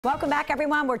Welcome back,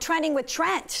 everyone. We're trending with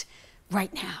Trent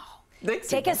right now.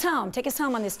 Take us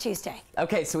home on this Tuesday.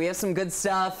 Okay, so we have some good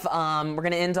stuff. We're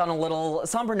going to end on a little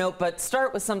somber note, but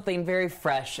start with something very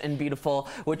fresh and beautiful,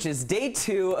 which is day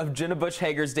 2 of Jenna Bush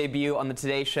Hager's debut on the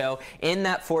Today Show in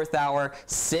that 4th hour,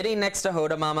 sitting next to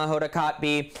Hoda Mama, Hoda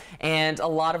Kotb, and a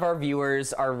lot of our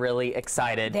viewers are really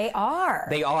excited. They are.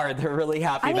 They are. They're really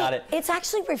happy about it. It's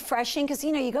actually refreshing because,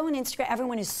 you know, you go on Instagram,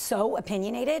 everyone is so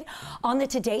opinionated. On the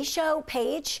Today Show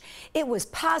page, it was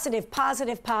positive,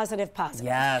 positive, positive, positive.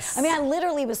 Yes. I mean, I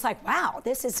literally was like, wow,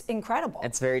 this is incredible.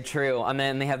 It's very true. And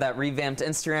then they have that revamped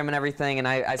Instagram and everything, and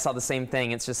I saw the same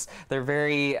thing. It's just, they're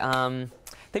very,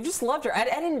 they've just loved her. I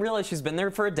didn't realize she's been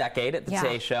there for a decade at the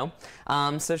Today Show.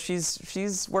 So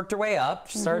she's worked her way up.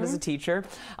 She started as a teacher.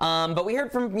 But we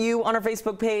heard from you on our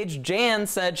Facebook page. Jan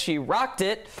said she rocked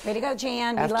it. Way to go,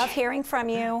 Jan. We love hearing from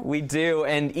you. We do.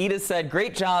 And Ida said,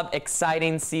 great job.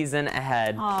 Exciting season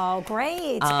ahead. Oh,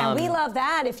 great. And we love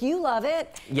that. If you love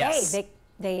it, yes. Hey,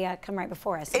 they come right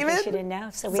before us. Amen. In case you didn't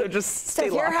know. So just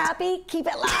if you're happy, keep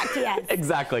it locked. Yes.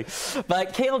 Exactly.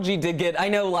 But KLG did get, I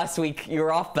know last week you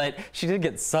were off, but she did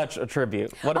get such a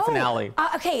tribute. What a finale.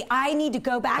 Okay, I need to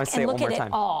go back and look at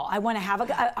it all. I want to have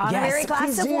a honorary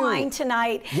glass of wine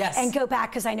tonight and go back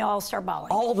because I know I'll start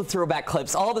bawling. All the throwback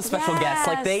clips, all the special guests,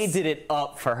 like they did it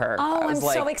up for her. Oh, I'm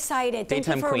so excited. Thank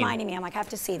you for reminding me. I'm like, I have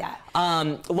to see that.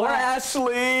 Laura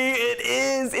Ashley,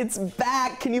 it's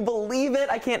back. Can you believe it?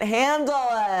 I can't handle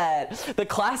it. The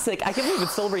classic, I can't believe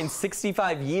it's celebrating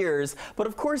 65 years, but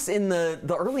of course in the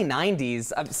early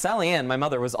 90s, Sally Ann, my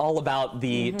mother, was all about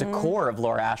the decor of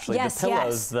Laura Ashley, the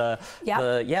pillows, the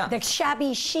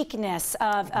shabby chicness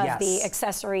of the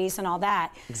accessories and all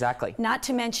that. Exactly. Not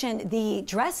to mention the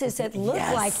dresses that look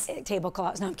like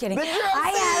tablecloths. No, I'm kidding. The dresses!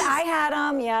 I had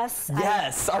them, yes.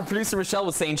 Yes, our producer Michelle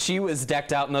was saying she was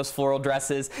decked out in those floral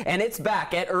dresses, and it's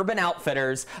back at Urban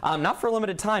Outfitters, not for a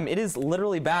limited time. It is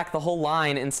literally back, the whole line,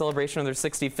 in celebration of their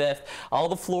 65th. All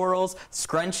the florals,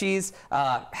 scrunchies,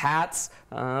 hats,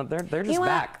 they're just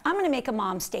back. I'm going to make a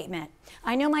mom statement.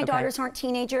 I know my daughters aren't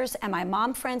teenagers, and my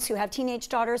mom friends who have teenage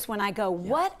daughters, when I go,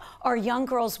 what are young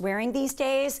girls wearing these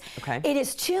days? It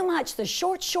is too much. The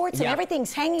short shorts and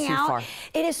everything's hanging out.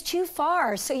 It is too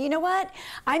far. So you know what?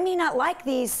 I may not like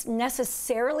these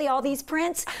necessarily, all these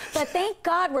prints, but thank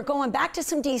God we're going back to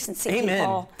some decency,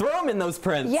 people. Throw them in those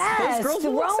prints. Yes, those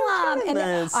girls throw them.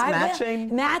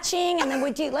 And matching, and then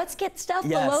let's get stuff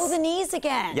below the knees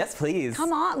again. Yes, please.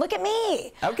 Come on, look at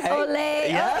me. Okay. Olé.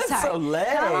 Yes, olé.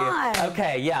 Come on.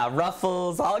 Okay, yeah,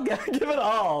 ruffles, I'll give it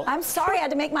all. I'm sorry I had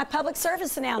to make my public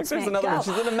service announcement. There's another one.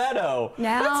 She's in a meadow. No,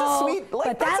 that's a sweet,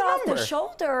 but that off the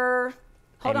shoulder.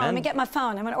 Hold on, let me get my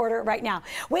phone. I'm going to order it right now.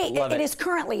 Wait, it is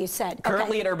currently, you said.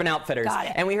 Currently at Urban Outfitters. Got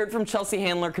it. And we heard from Chelsea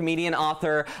Handler, comedian,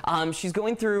 author. She's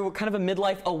going through kind of a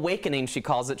midlife awakening, she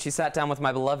calls it. She sat down with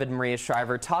my beloved Maria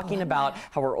Shriver talking about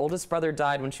how her oldest brother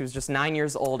died when she was just 9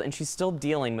 years old, and she's still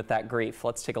dealing with that grief.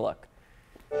 Let's take a look.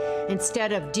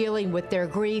 Instead of dealing with their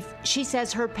grief, she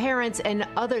says her parents and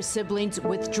other siblings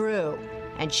withdrew,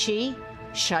 and she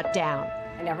shut down.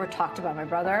 I never talked about my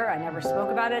brother. I never spoke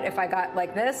about it. If I got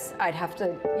like this, I'd have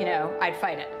to, you know, I'd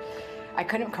fight it. I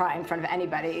couldn't cry in front of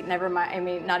anybody, never mind, I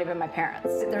mean, not even my parents.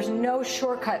 There's no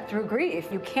shortcut through grief.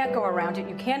 You can't go around it,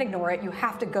 you can't ignore it, you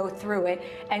have to go through it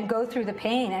and go through the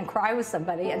pain and cry with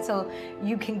somebody until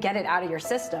you can get it out of your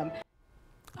system.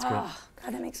 Oh,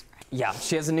 God, that makes Yeah,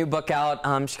 she has a new book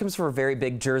out. She comes from a very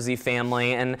big Jersey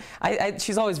family, and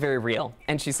she's always very real.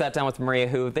 And she sat down with Maria,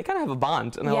 who they kind of have a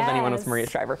bond, and I love anyone with Maria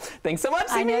Shriver. Thanks so much,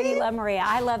 I know you love Maria.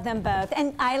 I love them both.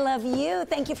 And I love you.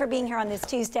 Thank you for being here on this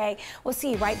Tuesday. We'll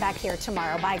see you right back here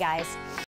tomorrow. Bye, guys.